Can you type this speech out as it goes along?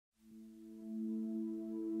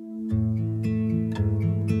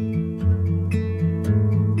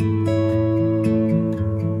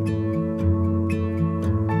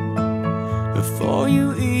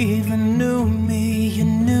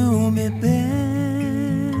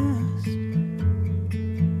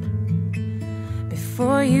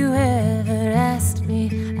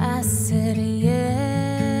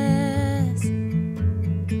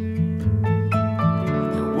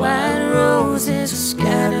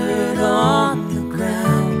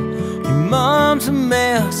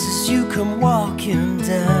mess as you come walking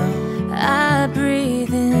down. I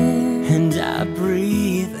breathe in and I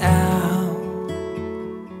breathe out.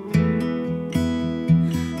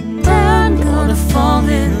 And I'm gonna fall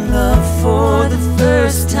in love for the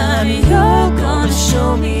first time. You're gonna show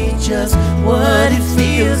me just what it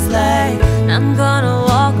feels like. I'm gonna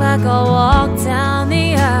walk like I walked down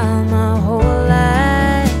the aisle my whole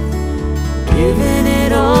life, giving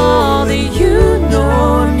it all to you. Know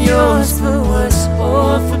I'm yours for worse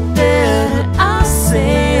or for better. I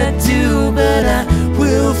say I do, but I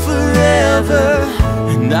will forever.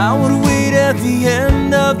 And I would wait at the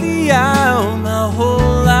end of the aisle my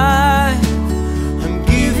whole life. I'm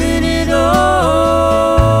giving it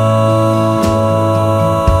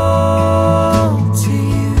all to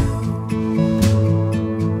you.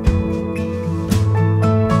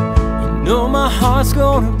 You know my heart's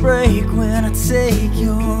gonna break when I take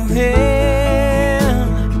your hand.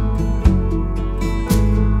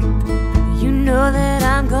 you know that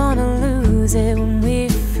I'm gonna lose it when we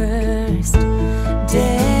first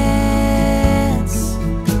dance.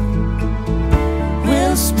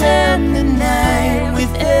 We'll spend the night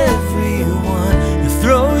with everyone. You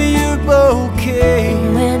throw your bouquet.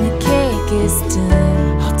 when the cake is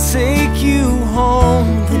done. I'll take you home.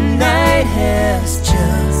 The night has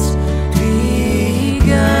just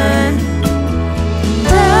begun.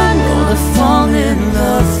 I'm gonna fall in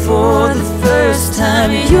love for the first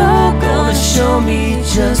time. You're gonna show me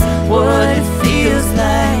just what it feels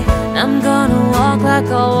like. I'm gonna walk like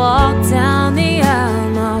I walked down the aisle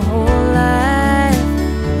my whole life,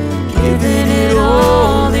 Giving it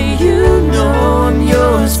all to you. Know I'm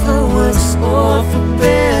yours for worse or for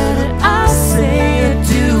better. I say I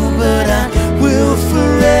do, but I will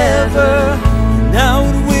forever. And I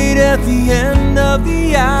would wait at the end of the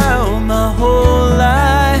aisle my whole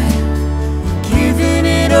life, giving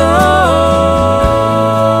it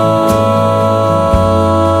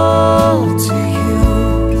all to you.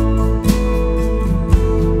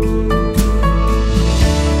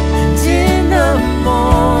 And in the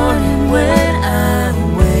morning when I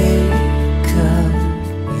wake up,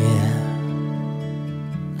 yeah,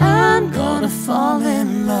 I'm gonna fall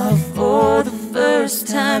in love for the first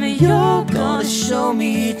time. You're gonna show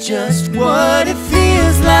me just what it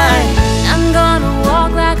feels like. I'm gonna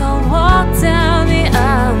walk like I walked down the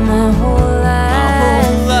aisle my whole life, My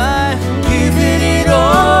whole life, giving it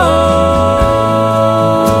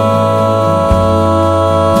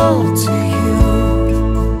all to you.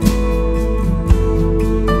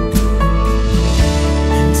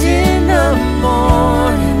 And in the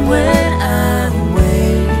morning when I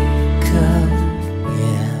wake up,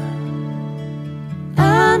 yeah,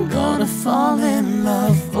 I'm gonna fall in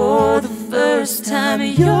love for the first time.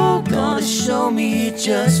 You're gonna show me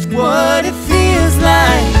just what it feels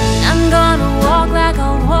like. I'm gonna walk like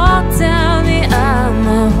I walked down the aisle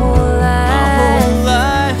my whole life, My whole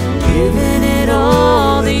life, giving it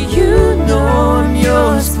all to you. Know I'm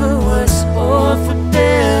yours